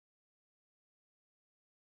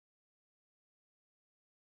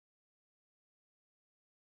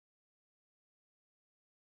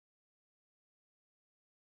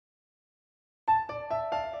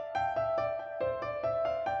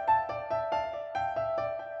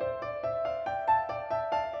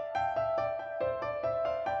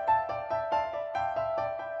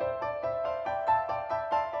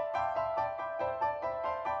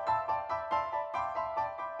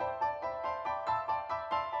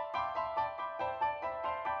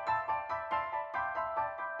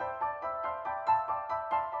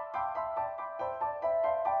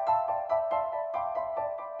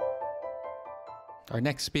Our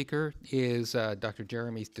next speaker is Dr.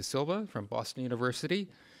 Jeremy DeSilva from Boston University,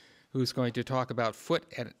 who's going to talk about foot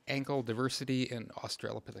and ankle diversity in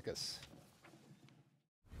Australopithecus.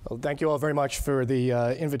 Well, thank you all very much for the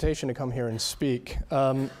invitation to come here and speak.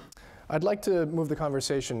 I'd like to move the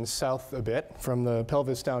conversation south a bit from the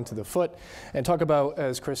pelvis down to the foot and talk about,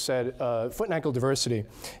 as Chris said, foot and ankle diversity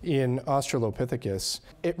in Australopithecus.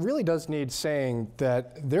 It really does need saying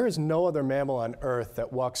that there is no other mammal on Earth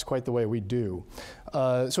that walks quite the way we do.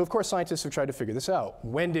 So of course scientists have tried to figure this out.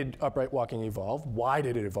 When did upright walking evolve? Why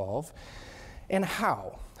did it evolve? And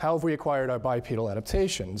how? How have we acquired our bipedal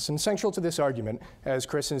adaptations? And central to this argument, as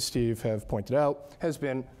Chris and Steve have pointed out, has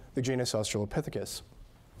been the genus Australopithecus.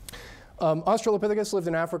 Australopithecus lived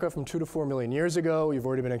in Africa from 2 to 4 million years ago. You've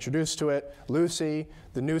already been introduced to it. Lucy,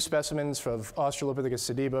 the new specimens of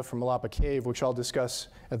Australopithecus sediba from Malapa Cave, which I'll discuss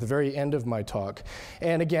at the very end of my talk.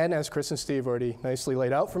 And again, as Chris and Steve already nicely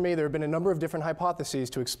laid out for me, there have been a number of different hypotheses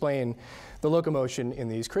to explain the locomotion in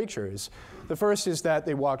these creatures. The first is that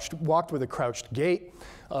they walked with a crouched gait,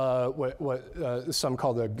 what some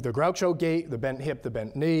call the Groucho gait, the bent hip, the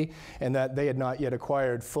bent knee, and that they had not yet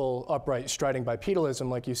acquired full upright striding bipedalism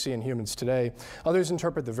like you see in humans today. Others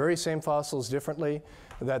interpret the very same fossils differently,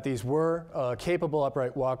 that these were capable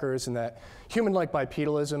upright walkers and that human-like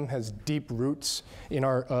bipedalism has deep roots in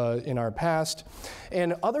our past.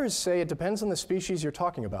 And others say it depends on the species you're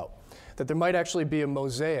talking about, that there might actually be a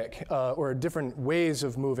mosaic or different ways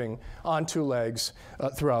of moving on two legs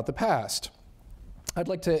throughout the past. I'd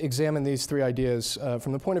like to examine these three ideas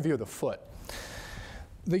from the point of view of the foot.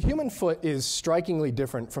 The human foot is strikingly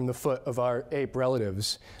different from the foot of our ape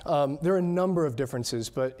relatives. There are a number of differences,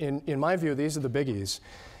 but in my view, these are the biggies.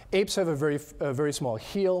 Apes have a very small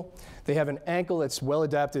heel. They have an ankle that's well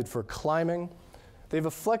adapted for climbing. They have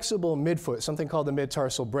a flexible midfoot, something called the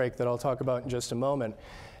mid-tarsal break that I'll talk about in just a moment.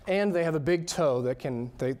 And they have a big toe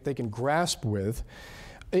that they can grasp with.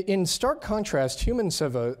 In stark contrast, humans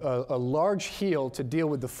have a large heel to deal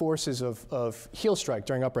with the forces of heel strike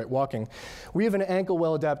during upright walking. We have an ankle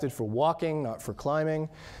well adapted for walking, not for climbing.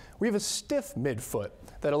 We have a stiff midfoot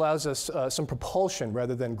that allows us some propulsion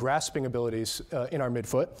rather than grasping abilities in our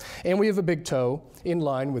midfoot. And we have a big toe in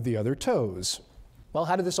line with the other toes. Well,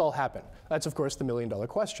 how did this all happen? That's, of course, the million-dollar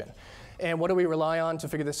question. And what do we rely on to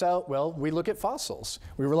figure this out? Well, we look at fossils.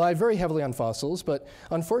 We rely very heavily on fossils, but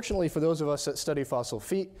unfortunately for those of us that study fossil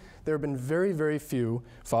feet, there have been very, very few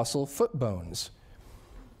fossil foot bones.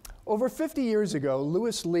 Over 50 years ago,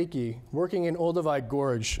 Louis Leakey, working in Olduvai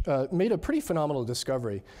Gorge, made a pretty phenomenal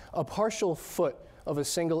discovery, a partial foot of a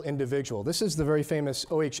single individual. This is the very famous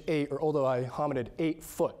OH8, or Olduvai hominid 8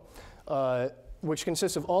 foot, which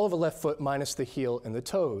consists of all of the left foot minus the heel and the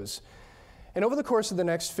toes. And over the course of the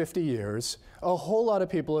next 50 years, a whole lot of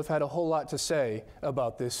people have had a whole lot to say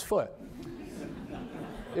about this foot.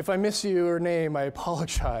 If I miss your name, I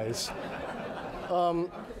apologize.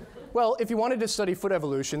 Well, if you wanted to study foot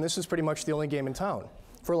evolution, this is pretty much the only game in town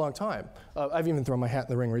for a long time. I've even thrown my hat in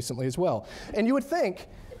the ring recently as well. And you would think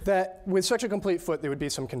that with such a complete foot, there would be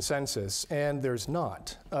some consensus, and there's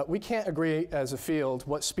not. We can't agree as a field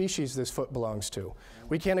what species this foot belongs to.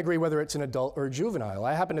 We can't agree whether it's an adult or a juvenile.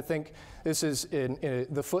 I happen to think this is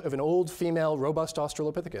the foot of an old female robust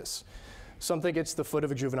Australopithecus. Some think it's the foot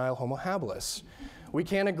of a juvenile Homo habilis. We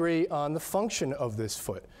can't agree on the function of this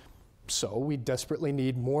foot. So we desperately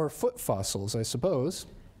need more foot fossils, I suppose.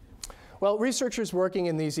 Well, researchers working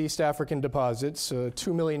in these East African deposits,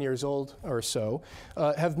 2 million years old or so,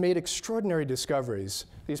 have made extraordinary discoveries.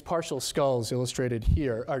 These partial skulls illustrated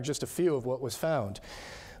here are just a few of what was found.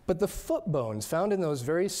 But the foot bones found in those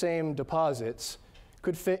very same deposits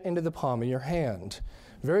could fit into the palm of your hand.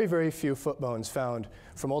 Very, very few foot bones found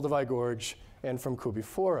from Olduvai Gorge and from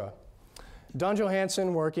Cubiphora. Don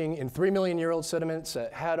Johansson, working in 3 million-year-old sediments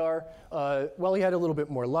at Hadar, well, he had a little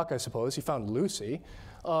bit more luck, I suppose. He found Lucy.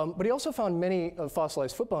 But he also found many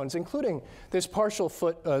fossilized foot bones, including this partial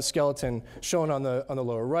foot skeleton shown on the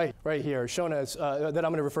lower right here, shown as, that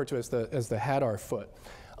I'm going to refer to as the Hadar foot.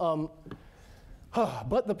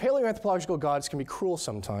 But the paleoanthropological gods can be cruel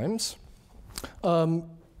sometimes.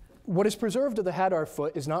 What is preserved of the Hadar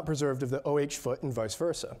foot is not preserved of the OH foot and vice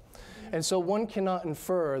versa. And so one cannot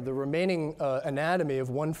infer the remaining anatomy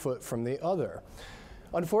of one foot from the other.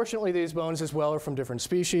 Unfortunately, these bones as well are from different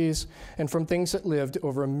species and from things that lived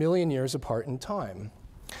over 1 million years apart in time.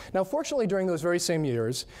 Now, fortunately, during those very same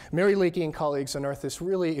years, Mary Leakey and colleagues unearthed this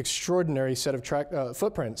really extraordinary set of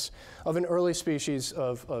footprints of an early species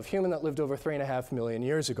of human that lived over 3.5 million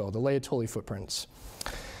years ago, the Laetoli footprints.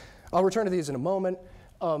 I'll return to these in a moment.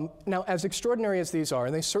 Now, as extraordinary as these are,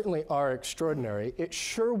 and they certainly are extraordinary, it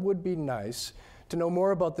sure would be nice to know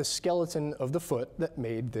more about the skeleton of the foot that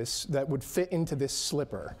made this, that would fit into this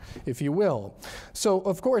slipper, if you will. So,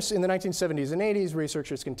 of course, in the 1970s and 80s,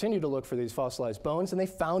 researchers continued to look for these fossilized bones, and they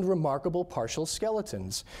found remarkable partial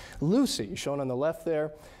skeletons. Lucy, shown on the left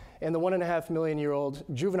there, and the 1.5 million year old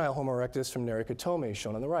juvenile Homo erectus from Narikatome,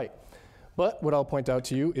 shown on the right. But what I'll point out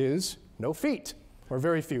to you is no feet, or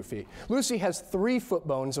very few feet. Lucy has 3 foot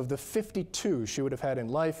bones of the 52 she would have had in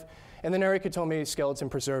life, and the Narikatome skeleton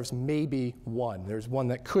preserves maybe 1. There's one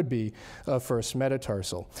that could be a first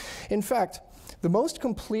metatarsal. In fact, the most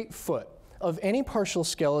complete foot of any partial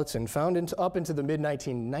skeleton found up into the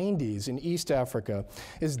mid-1990s in East Africa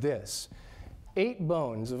is this. 8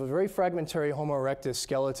 bones of a very fragmentary Homo erectus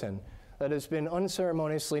skeleton that has been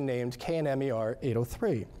unceremoniously named KNMER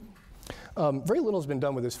 803. Very little has been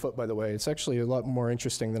done with this foot, by the way. It's actually a lot more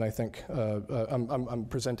interesting than I think I'm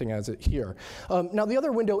presenting as it here. Now, the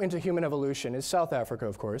other window into human evolution is South Africa,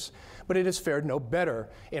 of course, but it has fared no better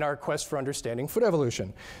in our quest for understanding foot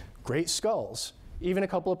evolution. Great skulls, even a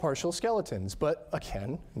couple of partial skeletons, but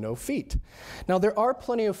again, no feet. Now, there are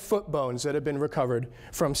plenty of foot bones that have been recovered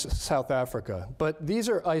from South Africa, but these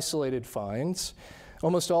are isolated finds.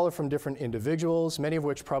 Almost all are from different individuals, many of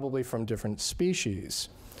which probably from different species.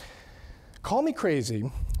 Call me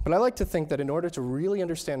crazy, but I like to think that in order to really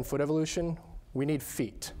understand foot evolution, we need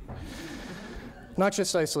feet. Not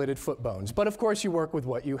just isolated foot bones, but of course you work with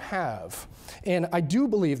what you have. And I do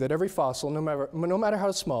believe that every fossil, no matter how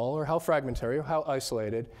small or how fragmentary or how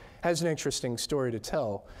isolated, has an interesting story to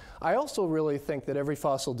tell. I also really think that every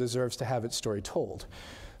fossil deserves to have its story told.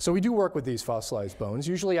 So we do work with these fossilized bones,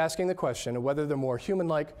 usually asking the question of whether they're more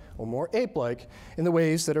human-like or more ape-like in the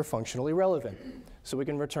ways that are functionally relevant. So we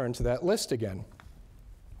can return to that list again.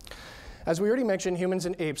 As we already mentioned, humans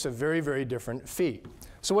and apes have very, very different feet.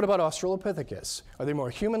 So what about Australopithecus? Are they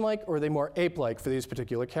more human-like or are they more ape-like for these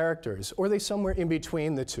particular characters? Or are they somewhere in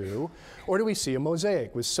between the two? Or do we see a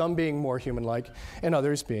mosaic, with some being more human-like and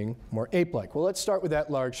others being more ape-like? Well, let's start with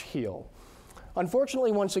that large heel.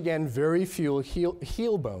 Unfortunately, once again, very few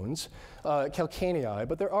heel bones, calcanei,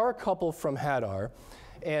 but there are a couple from Hadar,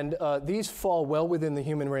 and these fall well within the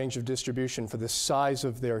human range of distribution for the size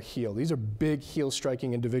of their heel. These are big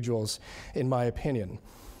heel-striking individuals, in my opinion.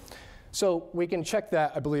 So we can check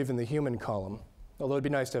that, I believe, in the human column, although it'd be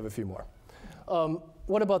nice to have a few more.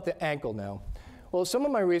 What about the ankle now? Well, some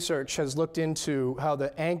of my research has looked into how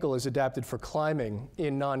the ankle is adapted for climbing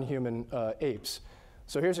in non-human apes.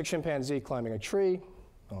 So here's a chimpanzee climbing a tree.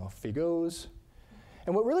 Off he goes.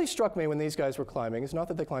 And what really struck me when these guys were climbing is not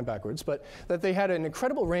that they climbed backwards, but that they had an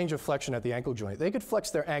incredible range of flexion at the ankle joint. They could flex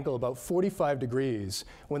their ankle about 45 degrees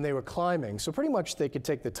when they were climbing. So pretty much they could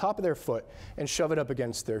take the top of their foot and shove it up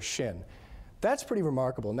against their shin. That's pretty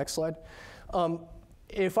remarkable. Next slide.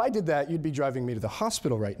 If I did that, you'd be driving me to the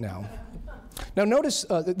hospital right now. Now notice,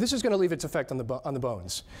 this is going to leave its effect on the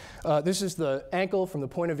bones. This is the ankle from the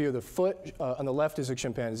point of view of the foot. On the left is a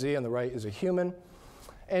chimpanzee, on the right is a human.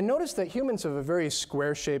 And notice that humans have a very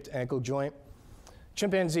square-shaped ankle joint.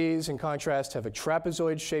 Chimpanzees, in contrast, have a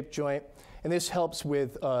trapezoid-shaped joint, and this helps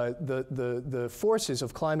with the forces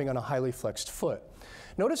of climbing on a highly flexed foot.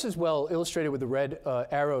 Notice as well, illustrated with the red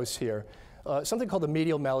arrows here, something called the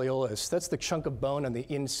medial malleolus. That's the chunk of bone on the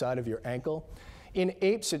inside of your ankle. In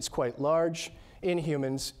apes, it's quite large. In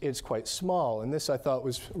humans, it's quite small. And this, I thought,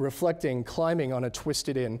 was reflecting climbing on a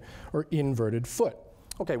twisted-in or inverted foot.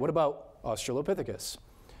 Okay, what about Australopithecus?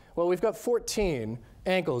 Well, we've got 14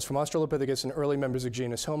 ankles from Australopithecus and early members of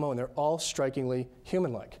genus Homo, and they're all strikingly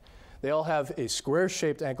human-like. They all have a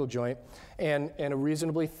square-shaped ankle joint and a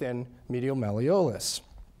reasonably thin medial malleolus.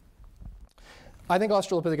 I think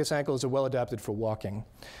Australopithecus ankles are well adapted for walking.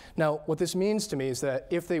 Now, what this means to me is that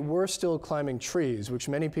if they were still climbing trees, which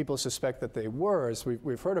many people suspect that they were, as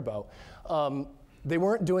we've heard about, they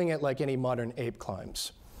weren't doing it like any modern ape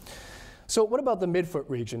climbs. So what about the midfoot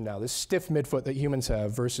region now, this stiff midfoot that humans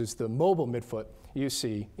have versus the mobile midfoot you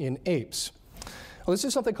see in apes? Well, this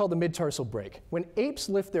is something called the mid-tarsal break. When apes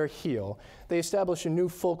lift their heel, they establish a new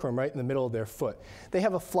fulcrum right in the middle of their foot. They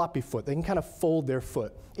have a floppy foot. They can kind of fold their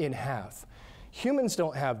foot in half. Humans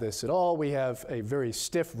don't have this at all. We have a very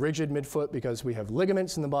stiff, rigid midfoot because we have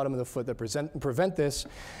ligaments in the bottom of the foot that prevent this,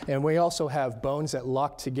 and we also have bones that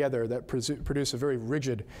lock together that produce a very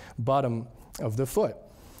rigid bottom of the foot.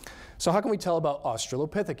 So how can we tell about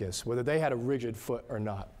Australopithecus, whether they had a rigid foot or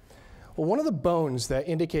not? Well, one of the bones that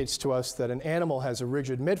indicates to us that an animal has a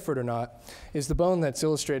rigid midfoot or not is the bone that's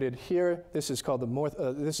illustrated here. This is called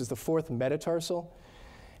this is the fourth metatarsal.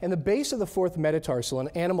 And the base of the fourth metatarsal in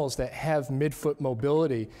animals that have midfoot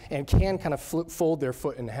mobility and can kind of fold their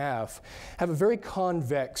foot in half have a very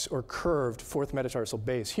convex or curved fourth metatarsal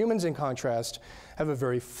base. Humans, in contrast, have a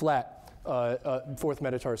very flat fourth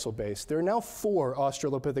metatarsal base. There are now 4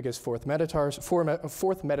 Australopithecus fourth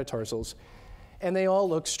metatarsals, and they all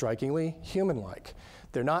look strikingly human-like.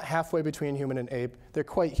 They're not halfway between human and ape. They're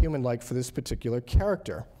quite human-like for this particular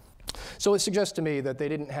character. So it suggests to me that they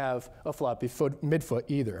didn't have a floppy midfoot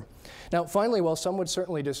either. Now, finally, while some would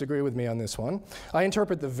certainly disagree with me on this one, I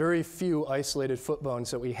interpret the very few isolated foot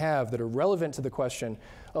bones that we have that are relevant to the question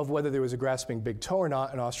of whether there was a grasping big toe or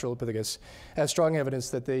not in Australopithecus as strong evidence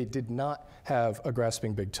that they did not have a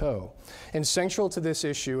grasping big toe. And central to this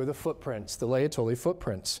issue are the footprints, the Laetoli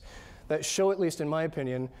footprints, that show, at least in my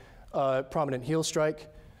opinion, prominent heel strike,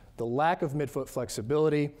 the lack of midfoot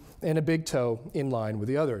flexibility, and a big toe in line with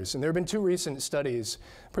the others. And there have been 2 recent studies,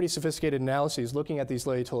 pretty sophisticated analyses, looking at these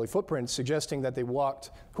Laetoli footprints, suggesting that they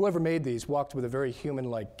walked, whoever made these, walked with a very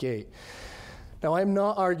human-like gait. Now, I'm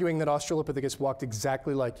not arguing that Australopithecus walked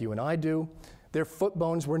exactly like you and I do. Their foot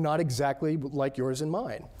bones were not exactly like yours and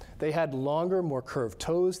mine. They had longer, more curved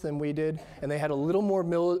toes than we did, and they had a little more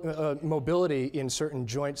mobility in certain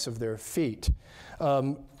joints of their feet.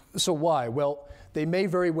 So why? Well, they may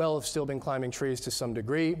very well have still been climbing trees to some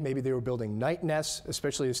degree. Maybe they were building night nests,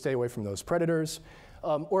 especially to stay away from those predators.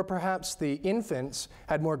 Or perhaps the infants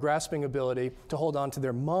had more grasping ability to hold on to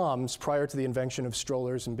their moms prior to the invention of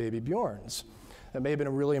strollers and baby Bjorns. That may have been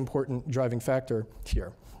a really important driving factor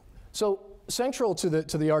here. So central to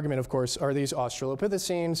the argument, of course, are these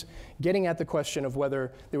Australopithecines, getting at the question of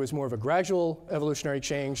whether there was more of a gradual evolutionary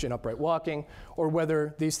change in upright walking, or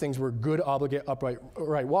whether these things were good, obligate upright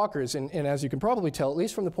walkers. And as you can probably tell, at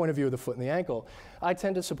least from the point of view of the foot and the ankle, I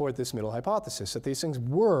tend to support this middle hypothesis, that these things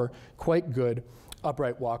were quite good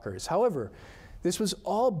upright walkers. However, this was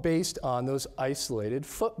all based on those isolated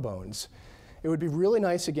foot bones. It would be really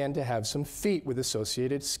nice, again, to have some feet with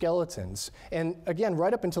associated skeletons. And again,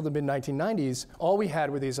 right up until the mid-1990s, all we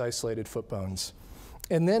had were these isolated foot bones.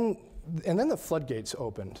 And then the floodgates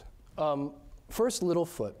opened. First,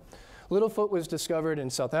 Littlefoot. Littlefoot was discovered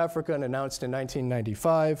in South Africa and announced in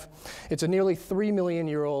 1995. It's a nearly 3 million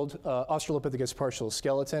year old Australopithecus partial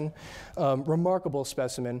skeleton, remarkable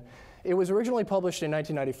specimen. It was originally published in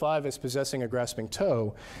 1995 as possessing a grasping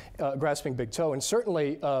big toe, and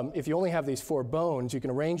certainly if you only have these 4 bones, you can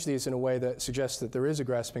arrange these in a way that suggests that there is a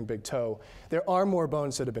grasping big toe. There are more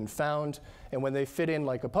bones that have been found, and when they fit in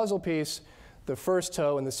like a puzzle piece, the first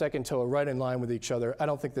toe and the second toe are right in line with each other. I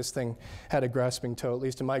don't think this thing had a grasping toe, at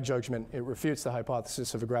least in my judgment. It refutes the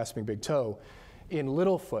hypothesis of a grasping big toe in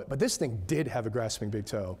Littlefoot, but this thing did have a grasping big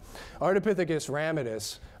toe. Ardipithecus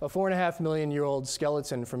ramidus, a 4.5 million year old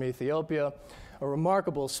skeleton from Ethiopia, a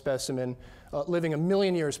remarkable specimen living 1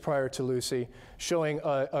 million years prior to Lucy, showing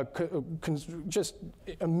just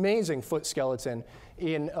amazing foot skeleton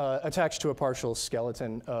attached to a partial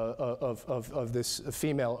skeleton of this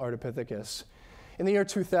female Ardipithecus. In the year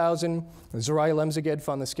 2000, Zerai Lemziged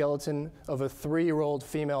found the skeleton of a 3-year-old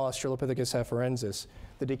female Australopithecus afarensis,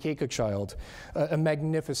 the Dikika child, a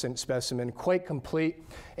magnificent specimen, quite complete,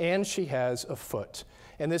 and she has a foot.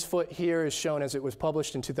 And this foot here is shown as it was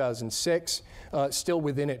published in 2006, still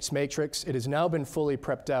within its matrix. It has now been fully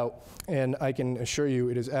prepped out, and I can assure you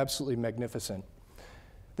it is absolutely magnificent.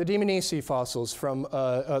 The Demonisi fossils from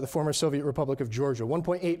the former Soviet Republic of Georgia,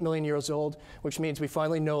 1.8 million years old, which means we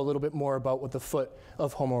finally know a little bit more about what the foot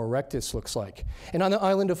of Homo erectus looks like. And on the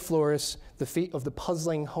island of Flores, the feet of the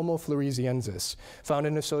puzzling Homo floresiensis, found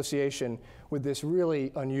in association with this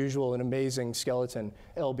really unusual and amazing skeleton,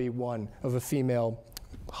 LB1, of a female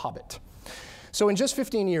hobbit. So in just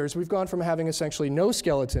 15 years, we've gone from having essentially no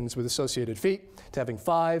skeletons with associated feet to having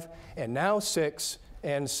 5, and now 6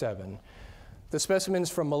 and 7. The specimens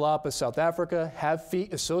from Malapa, South Africa, have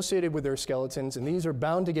feet associated with their skeletons, and these are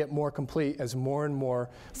bound to get more complete as more and more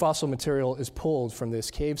fossil material is pulled from this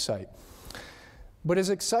cave site. But as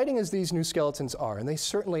exciting as these new skeletons are, and they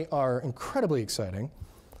certainly are incredibly exciting,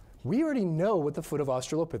 we already know what the foot of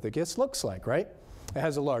Australopithecus looks like, right? It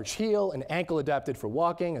has a large heel, an ankle adapted for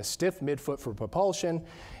walking, a stiff midfoot for propulsion,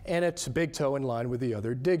 and its big toe in line with the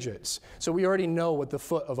other digits. So we already know what the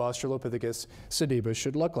foot of Australopithecus sediba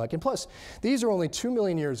should look like. And plus, these are only 2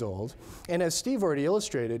 million years old, and as Steve already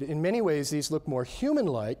illustrated, in many ways these look more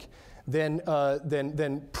human-like than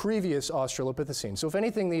previous Australopithecines. So if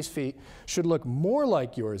anything, these feet should look more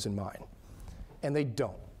like yours and mine. And they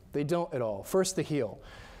don't. They don't at all. First, the heel.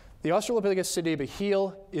 The Australopithecus sediba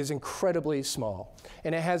heel is incredibly small,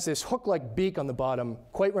 and it has this hook-like beak on the bottom,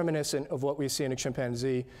 quite reminiscent of what we see in a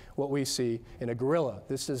chimpanzee, what we see in a gorilla.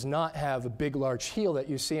 This does not have a big, large heel that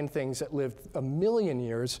you see in things that lived 1 million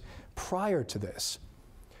years prior to this.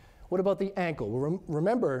 What about the ankle? Well,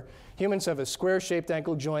 remember, humans have a square-shaped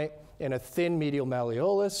ankle joint and a thin medial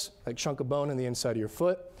malleolus, like chunk of bone in the inside of your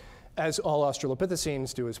foot, as all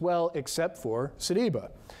Australopithecines do as well, except for sediba,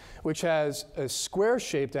 which has a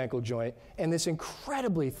square-shaped ankle joint and this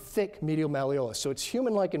incredibly thick medial malleolus. So it's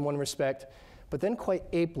human-like in one respect, but then quite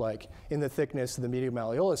ape-like in the thickness of the medial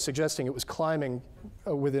malleolus, suggesting it was climbing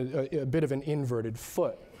with a bit of an inverted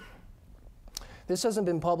foot. This hasn't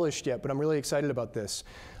been published yet, but I'm really excited about this.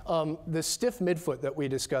 The stiff midfoot that we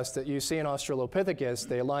discussed that you see in Australopithecus,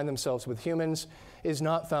 they align themselves with humans, is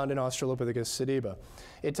not found in Australopithecus sediba.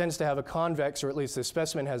 It tends to have a convex, or at least the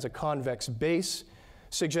specimen has a convex base,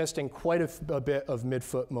 suggesting quite a bit of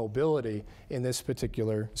midfoot mobility in this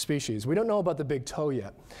particular species. We don't know about the big toe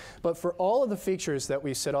yet, but for all of the features that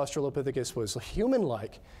we said Australopithecus was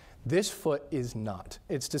human-like, this foot is not.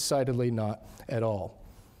 It's decidedly not at all.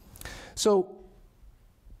 So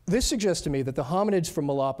this suggests to me that the hominids from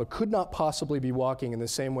Malapa could not possibly be walking in the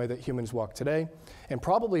same way that humans walk today, and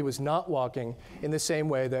probably was not walking in the same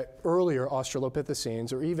way that earlier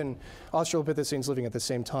Australopithecines, or even Australopithecines living at the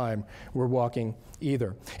same time, were walking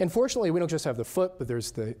either. And fortunately, we don't just have the foot, but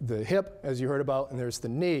there's the hip, as you heard about, and there's the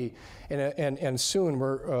knee. And soon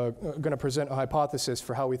we're going to present a hypothesis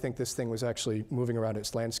for how we think this thing was actually moving around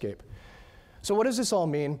its landscape. So what does this all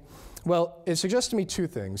mean? Well, it suggests to me two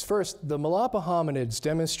things. First, the Malapa hominids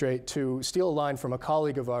demonstrate, to steal a line from a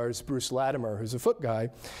colleague of ours, Bruce Latimer, who's a foot guy.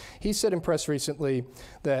 He said in press recently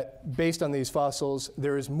that based on these fossils,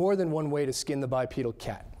 there is more than one way to skin the bipedal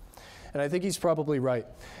cat. And I think he's probably right,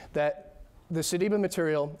 that the sediba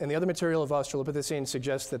material and the other material of Australopithecines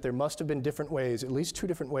suggests that there must have been different ways, at least two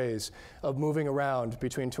different ways, of moving around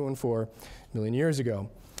between 2 and 4 million years ago.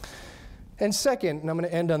 And second, and I'm going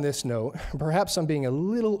to end on this note, perhaps I'm being a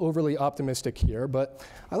little overly optimistic here, but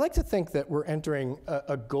I like to think that we're entering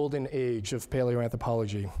a golden age of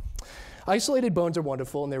paleoanthropology. Isolated bones are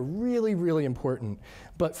wonderful, and they're really, really important.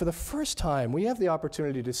 But for the first time, we have the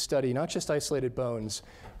opportunity to study not just isolated bones,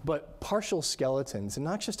 but partial skeletons, and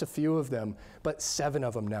not just a few of them, but 7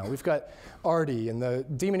 of them now. We've got Artie and the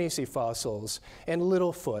Demonisi fossils, and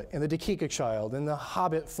Littlefoot, and the Dakika child, and the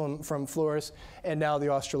Hobbit from Flores, and now the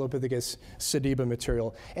Australopithecus sediba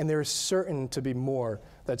material. And there's certain to be more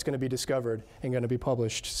that's going to be discovered and going to be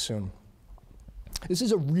published soon. This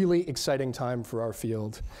is a really exciting time for our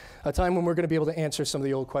field, a time when we're going to be able to answer some of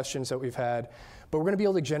the old questions that we've had, but we're going to be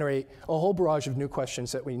able to generate a whole barrage of new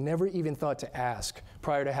questions that we never even thought to ask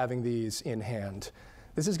prior to having these in hand.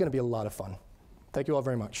 This is going to be a lot of fun. Thank you all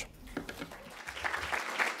very much.